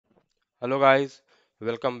Hello guys,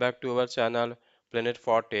 welcome back to our channel Planet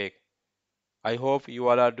for Tech. I hope you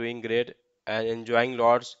all are doing great and enjoying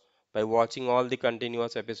lots by watching all the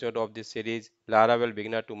continuous episode of this series Laravel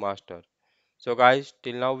Beginner to Master. So guys,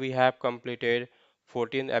 till now we have completed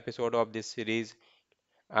 14th episode of this series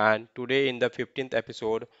and today in the 15th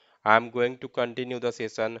episode I am going to continue the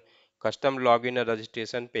session custom login and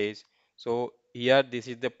registration page. So here this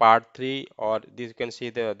is the part 3 or this you can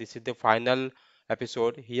see this is the final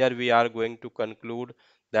episode. Here we are going to conclude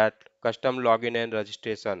that custom login and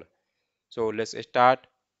registration. So let's start.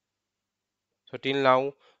 So till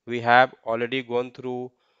now we have already gone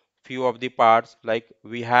through few of the parts like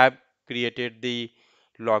we have created the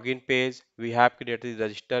login page, we have created the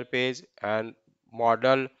register page and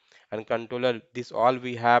model and controller. This all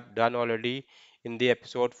we have done already in the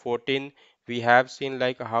episode 14. We have seen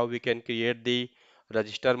like how we can create the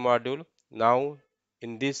register module. Now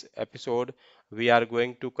in this episode we are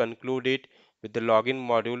going to conclude it with the login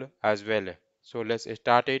module as well. So let's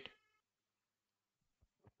start it.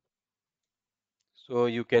 So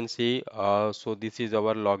you can see, so this is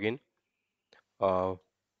our login uh,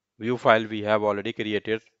 view file we have already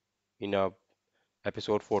created in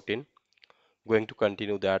episode 14. Going to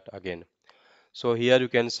continue that again. So here you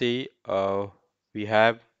can see we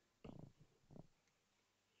have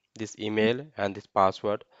this email and this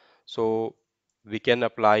password. So we can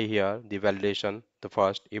apply here the validation, the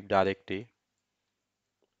first if directory.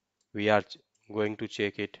 We are going to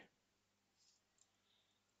check it.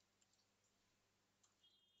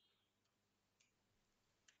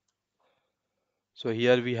 So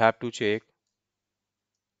here we have to check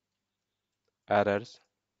errors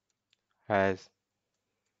has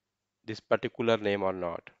this particular name or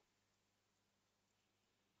not.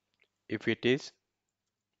 If it is,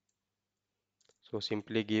 so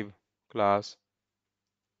simply give class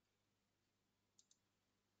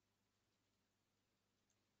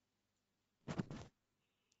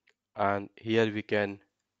and here we can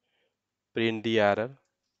print the error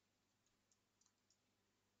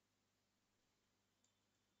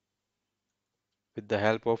with the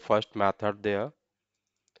help of first method there,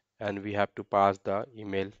 and we have to pass the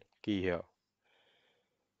email key here.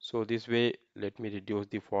 So this way let me reduce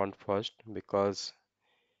the font first because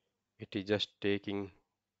it is just taking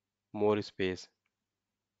more space.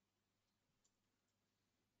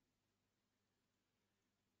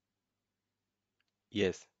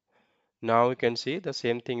 Yes, now you can see the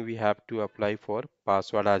same thing we have to apply for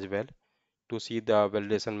password as well to see the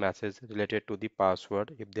validation message related to the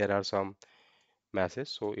password. If there are some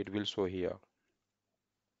messages, so it will show here.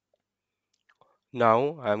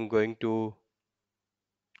 Now I'm going to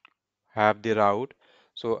have the route.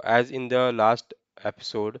 So as in the last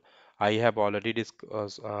episode, I have already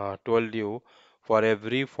discussed, told you for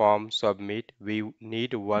every form submit, we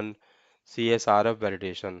need one CSRF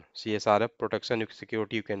validation, CSRF protection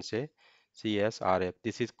security, you can say CSRF.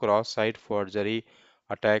 This is cross-site forgery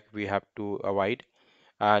attack we have to avoid.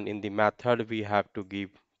 And in the method, we have to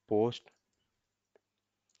give post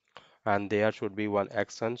and there should be one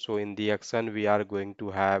action. So in the action, we are going to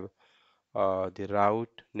have the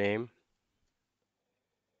route name.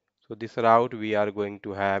 So this route we are going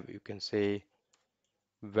to have, you can say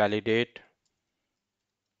validate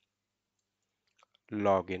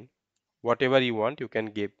login. Whatever you want, you can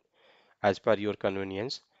give as per your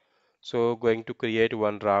convenience. So going to create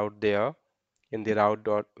one route there in the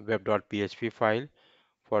route.web.php file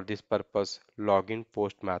for this purpose login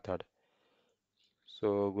post method.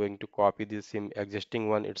 So going to copy this in existing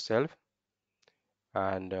one itself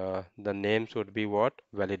and the name should be what?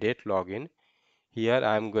 Validate login. Here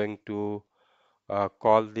I am going to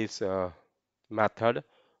call this method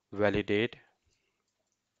validate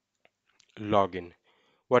login.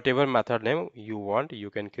 Whatever method name you want, you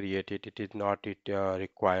can create it. It is not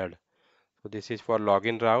required. So this is for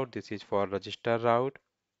login route. This is for register route.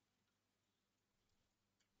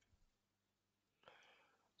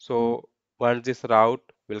 So once this route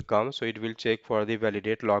will come, so it will check for the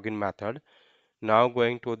validate login method. Now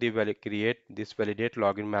going to the create this validate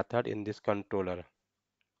login method in this controller.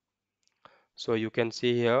 So you can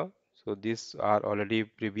see here. So these are already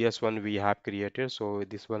previous one we have created. So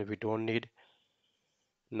this one we don't need.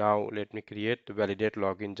 Now let me create validate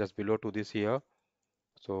login just below to this here.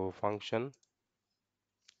 So function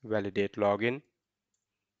validate login.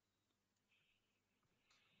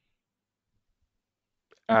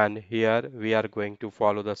 And here we are going to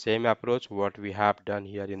follow the same approach what we have done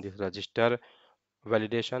here in this register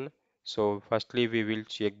validation. So firstly we will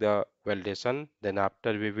check the validation, then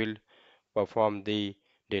after we will perform the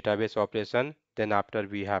database operation, then after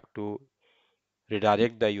we have to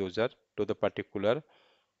redirect the user to the particular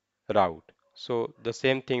route. So the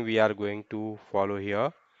same thing we are going to follow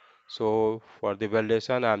here. So for the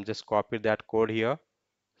validation, I'm just copied that code here.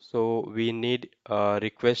 So we need a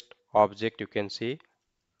request object, you can see.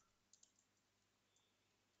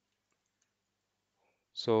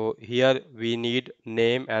 So here we need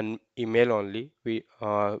name and email only. We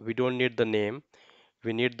don't need the name.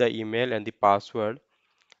 We need the email and the password,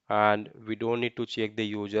 and we don't need to check the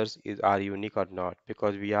users is are unique or not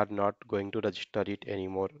because we are not going to register it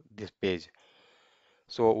anymore this page.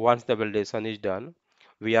 So once the validation is done,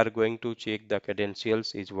 we are going to check the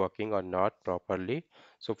credentials is working or not properly.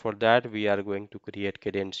 So for that we are going to create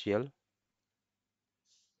credential.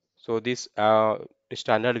 So this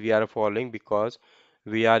standard we are following because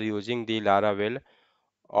we are using the Laravel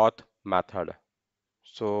auth method.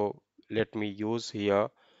 So let me use here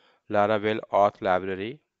Laravel auth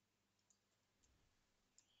library.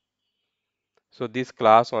 So this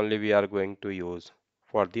class only we are going to use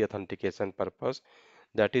for the authentication purpose.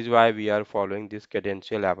 That is why we are following this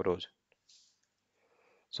credential approach.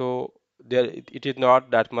 So there it is not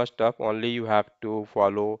that much tough. Only you have to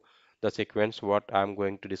follow the sequence what I'm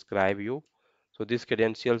going to describe you. So these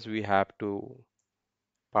credentials we have to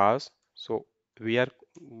pass. So we are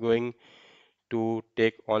going to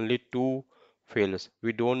take only two fields.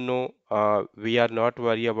 We don't know, we are not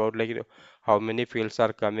worried about like how many fields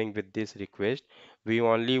are coming with this request. We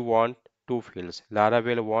only want two fields.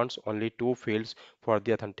 Laravel wants only two fields for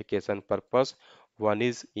the authentication purpose. One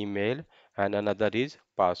is email and another is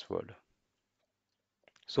password.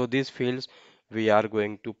 So these fields we are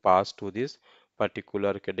going to pass to this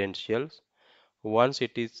particular credentials. Once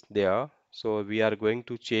it is there, so we are going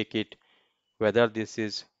to check it whether this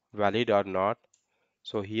is valid or not.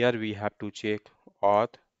 So here we have to check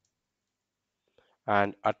auth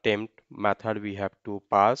and attempt method we have to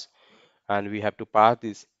pass, and we have to pass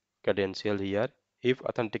this credential here. If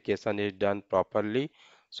authentication is done properly,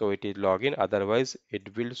 so it is login, otherwise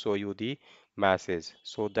it will show you the message.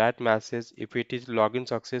 So that message, if it is login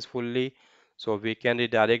successfully, so we can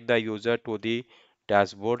redirect the user to the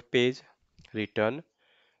dashboard page, return,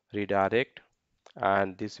 redirect,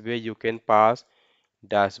 and this way you can pass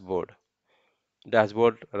dashboard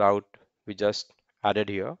route we just added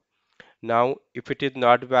here. Now, if it is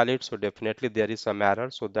not valid, so definitely there is some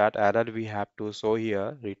error. So that error we have to show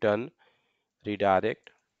here, return,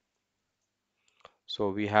 redirect. So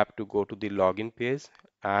we have to go to the login page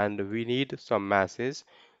and we need some message.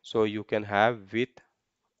 So you can have with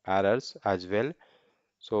errors as well.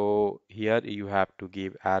 So here you have to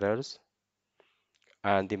give errors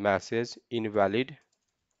and the message invalid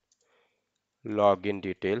login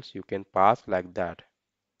details. You can pass like that.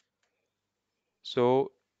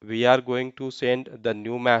 So we are going to send the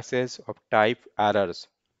new message of type errors.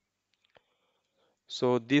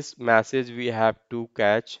 So this message we have to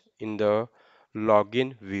catch in the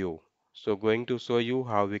login view. So going to show you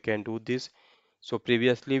how we can do this. So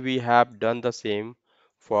previously we have done the same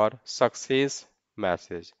for success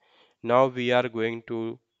message. Now we are going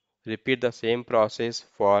to repeat the same process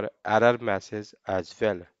for error message as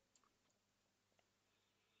well.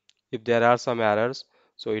 If there are some errors,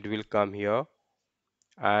 so it will come here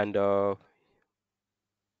and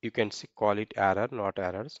you can call it error, not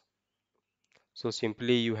errors. So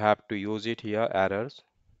simply you have to use it here, errors,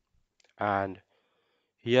 and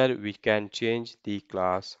here we can change the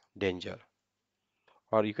class danger,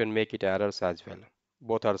 or you can make it errors as well.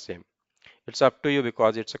 Both are same. It's up to you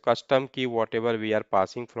because it's a custom key whatever we are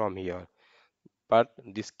passing from here. But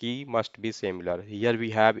this key must be similar. Here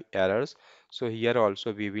we have errors, so here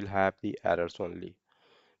also we will have the errors only.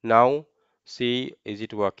 Now see is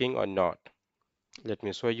it working or not. Let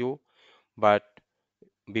me show you. But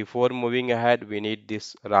before moving ahead, we need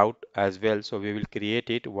this route as well. So we will create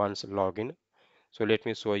it once login. So let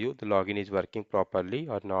me show you the login is working properly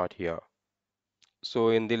or not here. So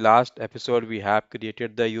in the last episode, we have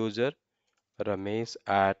created the user ramesh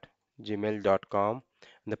at gmail.com.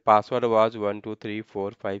 The password was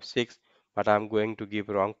 123456, but I'm going to give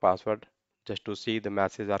wrong password just to see the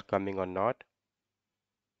messages are coming or not.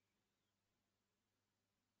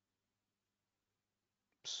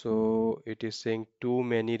 So it is saying too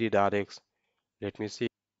many redirects. Let me see.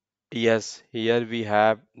 Yes, here we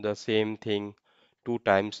have the same thing two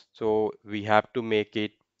times. So we have to make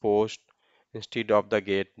it post instead of the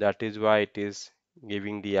get. That is why it is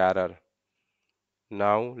giving the error.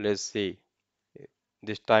 Now let's see.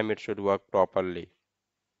 This time it should work properly.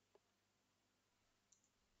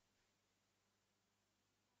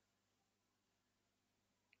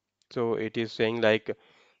 So it is saying like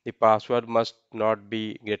the password must not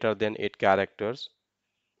be greater than 8 characters.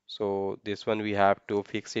 So this one we have to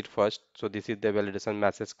fix it first. So this is the validation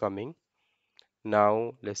message coming.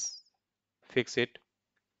 Now let's fix it.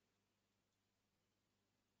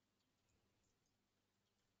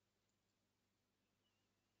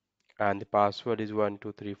 And the password is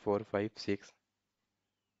 123456.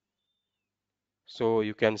 So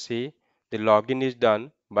you can see the login is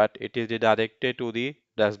done, but it is redirected to the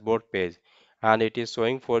dashboard page and it is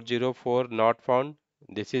showing 404 not found.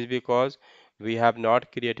 This is because we have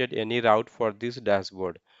not created any route for this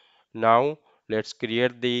dashboard. Now let's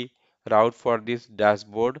create the route for this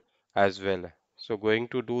dashboard as well. So going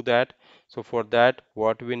to do that. So for that,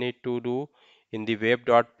 what we need to do in the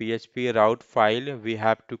web.php route file, we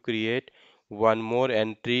have to create one more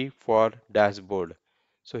entry for dashboard.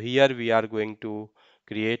 So here we are going to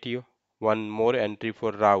create one more entry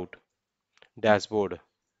for route dashboard.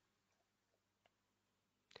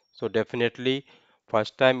 So definitely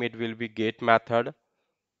first time it will be get method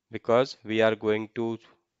because we are going to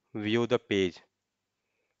view the page.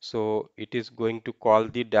 So it is going to call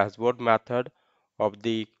the dashboard method of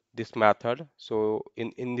the this method. So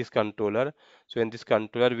in this controller, so in this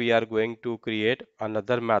controller we are going to create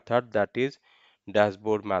another method, that is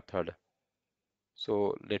dashboard method.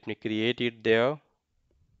 So let me create it there.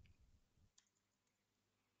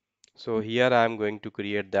 So here I am going to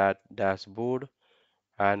create that dashboard,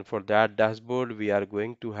 and for that dashboard we are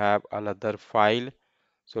going to have another file.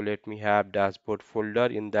 So let me have dashboard folder.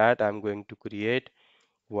 In that I am going to create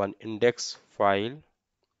one index file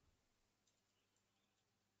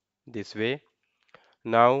this way.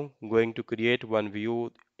 Now going to create one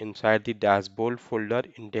view inside the dashboard folder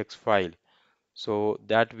index file, so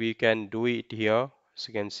that we can do it here. So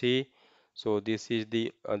you can see, so this is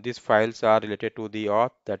the these files are related to the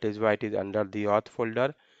auth, that is why it is under the auth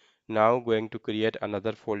folder. Now going to create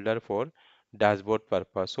another folder for dashboard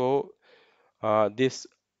purpose. So this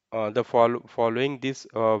the following this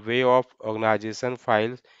way of organization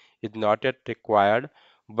files is not yet required,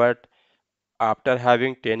 but after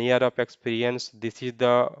having 10 years of experience, this is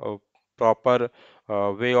the proper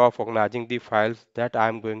way of organizing the files that I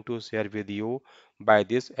am going to share with you by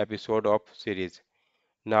this episode of series.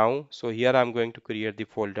 Now, so here I am going to create the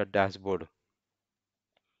folder dashboard,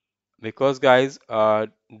 because guys,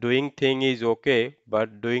 doing thing is okay,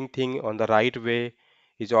 but doing thing on the right way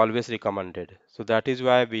is always recommended. So that is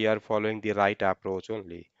why we are following the right approach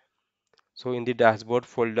only. So in the dashboard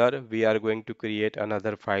folder, we are going to create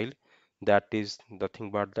another file, that is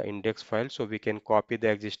nothing but the index file. So we can copy the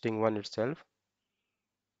existing one itself.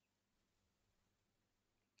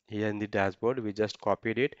 Here in the dashboard, we just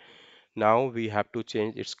copied it. Now we have to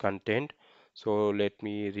change its content. So let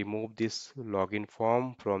me remove this login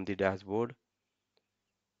form from the dashboard.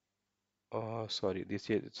 Sorry, this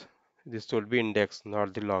should be index,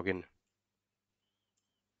 not the login.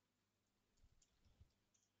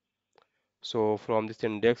 So from this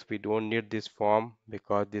index, we don't need this form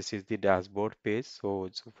because this is the dashboard page. So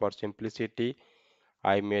for simplicity,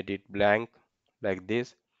 I made it blank like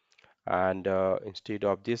this, and instead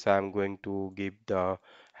of this I am going to give the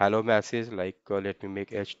hello message, like let me make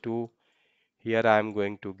h2. Here I am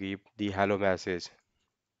going to give the hello message,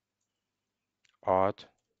 auth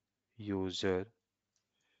user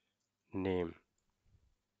name.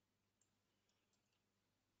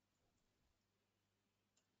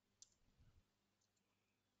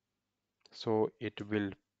 So it will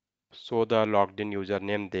show the logged in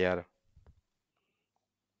username there.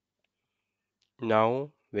 Now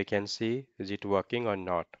we can see is it working or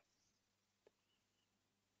not.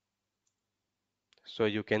 So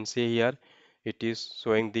you can see here it is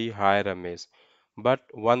showing the hi Ramesh. But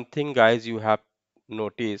one thing guys you have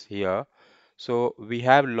noticed here, so we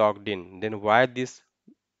have logged in, then why these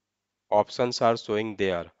options are showing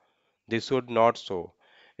there? This should not show.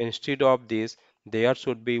 Instead of this, there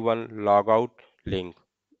should be one logout link,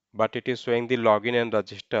 but it is showing the login and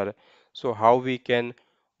register. So how we can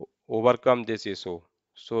overcome this issue?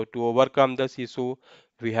 So to overcome this issue,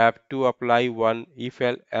 we have to apply one if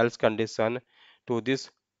else condition to these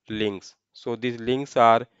links. So these links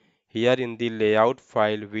are here in the layout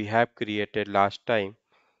file we have created last time.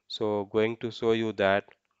 So going to show you that.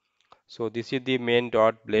 So this is the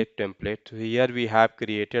main.blade template. So here we have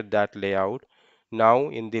created that layout. Now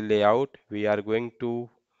in the layout, we are going to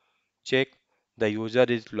check the user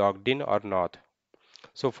is logged in or not.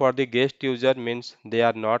 So for the guest user means they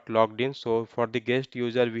are not logged in. So for the guest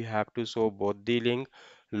user, we have to show both the link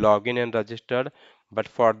login and registered. But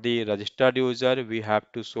for the registered user, we have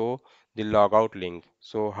to show the logout link.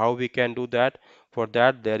 So how we can do that? For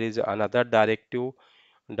that, there is another directory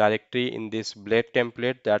in this blade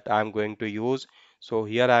template that I'm going to use. So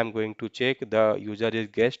here I am going to check the user is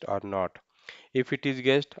guest or not. If it is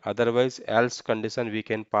guest, otherwise else condition we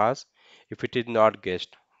can pass. If it is not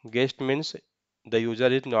guest, guest means the user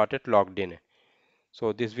is not yet logged in.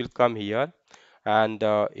 So this will come here, and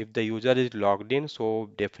if the user is logged in, so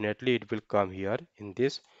definitely it will come here in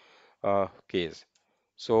this case.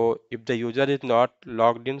 So if the user is not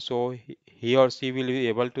logged in, so he or she will be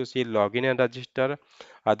able to see login and register.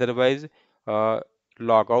 Otherwise, uh,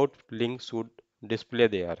 logout link should display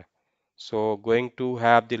there. So going to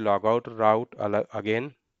have the logout route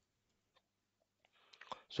again.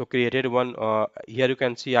 So created one, here you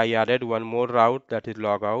can see I added one more route, that is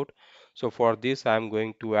logout. So for this I am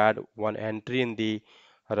going to add one entry in the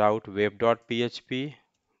route web.php,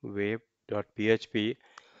 web.php.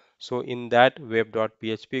 So in that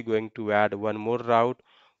web.php going to add one more route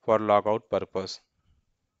for logout purpose.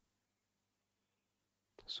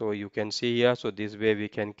 So you can see here, so this way we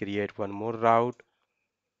can create one more route.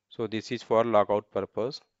 So this is for logout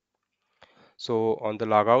purpose. So on the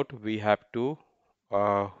logout we have to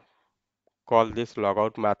uh, call this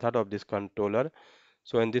logout method of this controller.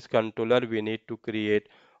 So in this controller we need to create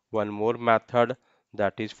one more method,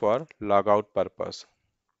 that is for logout purpose.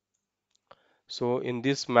 So in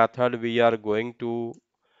this method we are going to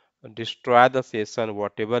destroy the session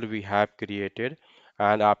whatever we have created,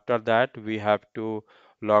 and after that we have to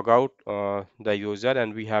log out the user,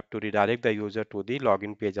 and we have to redirect the user to the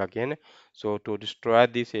login page again. So to destroy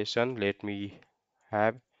the session, let me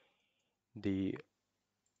have the,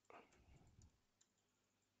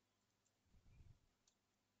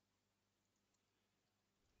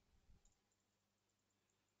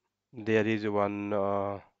 there is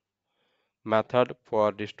one method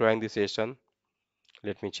for destroying the session.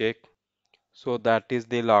 Let me check. So that is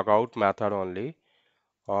the logout method only,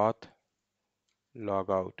 auth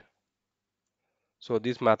logout. So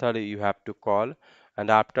this method you have to call, and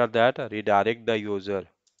after that redirect the user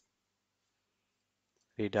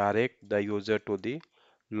to the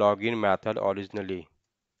login method originally.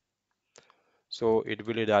 So it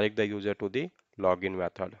will redirect the user to the login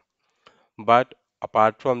method. But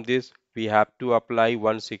apart from this, we have to apply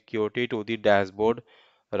one security to the dashboard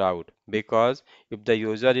route, because if the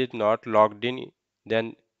user is not logged in,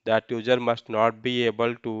 then that user must not be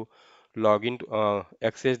able to log in to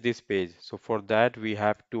access this page. So for that we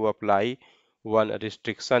have to apply one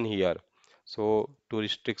restriction here. So to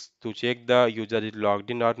check the user is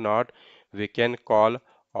logged in or not, we can call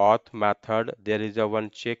auth method. There is a one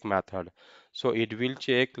check method. So it will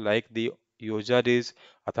check like the user is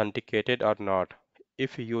authenticated or not.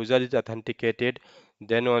 If user is authenticated,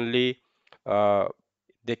 then only uh,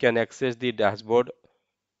 they can access the dashboard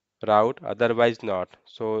route, otherwise not.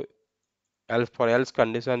 So else, for else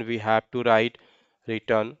condition we have to write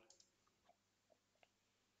return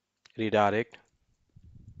redirect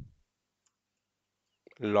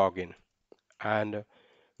login, and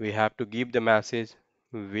we have to give the message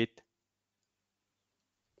with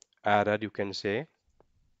error. You can say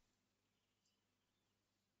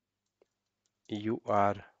you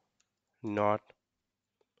are not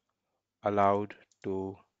allowed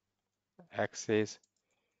to access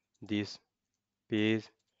this page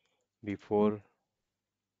before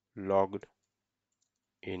logged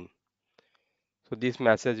in. So this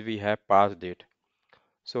message we have passed it.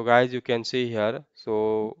 So guys, you can see here,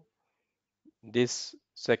 so this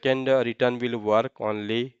second return will work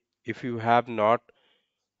only if you have not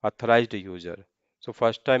authorized user. So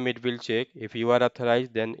first time it will check if you are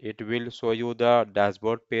authorized, then it will show you the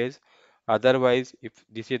dashboard page. Otherwise, if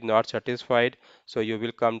this is not satisfied, so you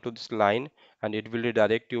will come to this line and it will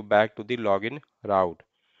redirect you back to the login route.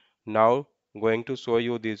 Now going to show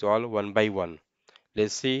you these all one by one.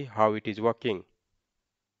 Let's see how it is working.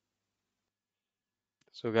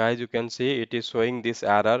 So guys, you can see it is showing this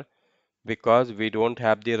error because we don't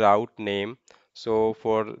have the route name. So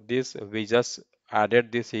for this we just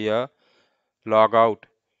added this here logout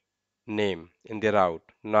name in the route.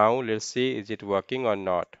 Now let's see is it working or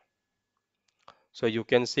not. So you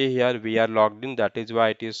can see here we are logged in, that is why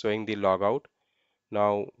it is showing the logout.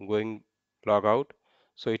 Now going logout.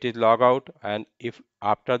 So it is logout, and if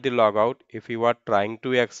after the logout if you are trying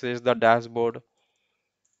to access the dashboard,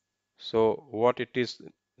 so what it is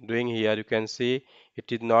doing here, you can see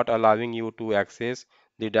it is not allowing you to access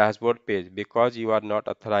the dashboard page because you are not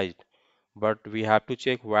authorized. But we have to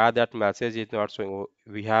check why that message is not showing. Oh,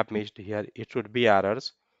 we have missed here, it should be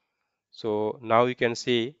errors. So now you can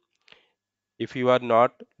see if you are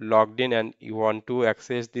not logged in and you want to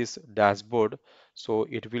access this dashboard, so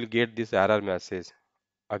it will get this error message.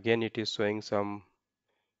 Again, it is showing some.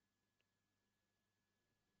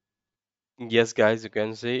 Yes, guys, you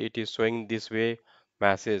can see it is showing this way.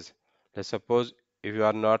 message. Let's suppose if you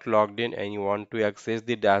are not logged in and you want to access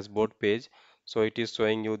the dashboard page, so it is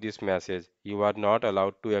showing you this message. You are not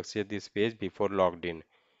allowed to access this page before logged in.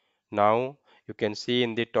 Now you can see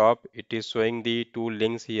in the top it is showing the two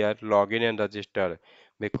links here, login and register,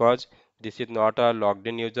 because this is not a logged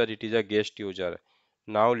in user, it is a guest user.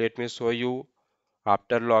 Now let me show you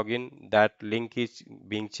after login that link is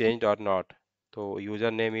being changed or not. So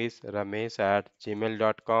username is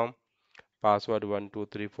ramesh@gmail.com, password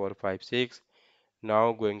 123456.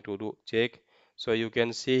 Now going to do check. So you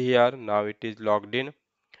can see here now it is logged in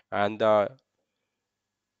and the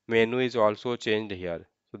menu is also changed here.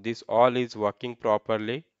 So this all is working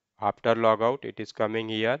properly. After logout it is coming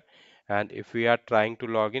here, and if we are trying to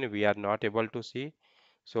log in we are not able to see.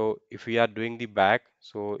 So if we are doing the back,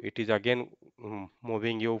 so it is again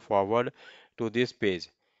moving you forward to this page.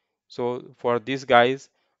 So for this guys,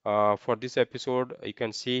 for this episode you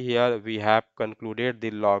can see here we have concluded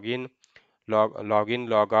the login,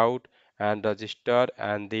 logout, and register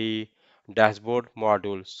and the dashboard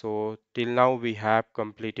module. So till now we have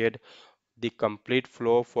completed the complete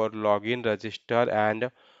flow for login, register,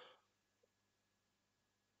 and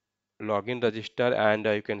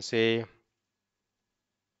you can say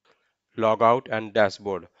logout and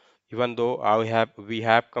dashboard. Even though we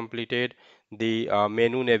have completed the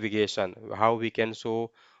menu navigation, how we can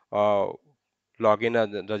show uh, login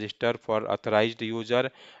and register for authorized user,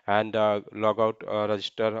 and logout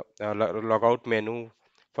register logout menu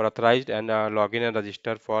for authorized, and login and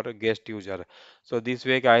register for guest user. So this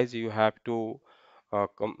way guys you have to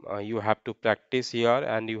practice here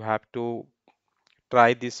and you have to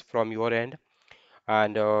try this from your end,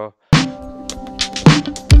 and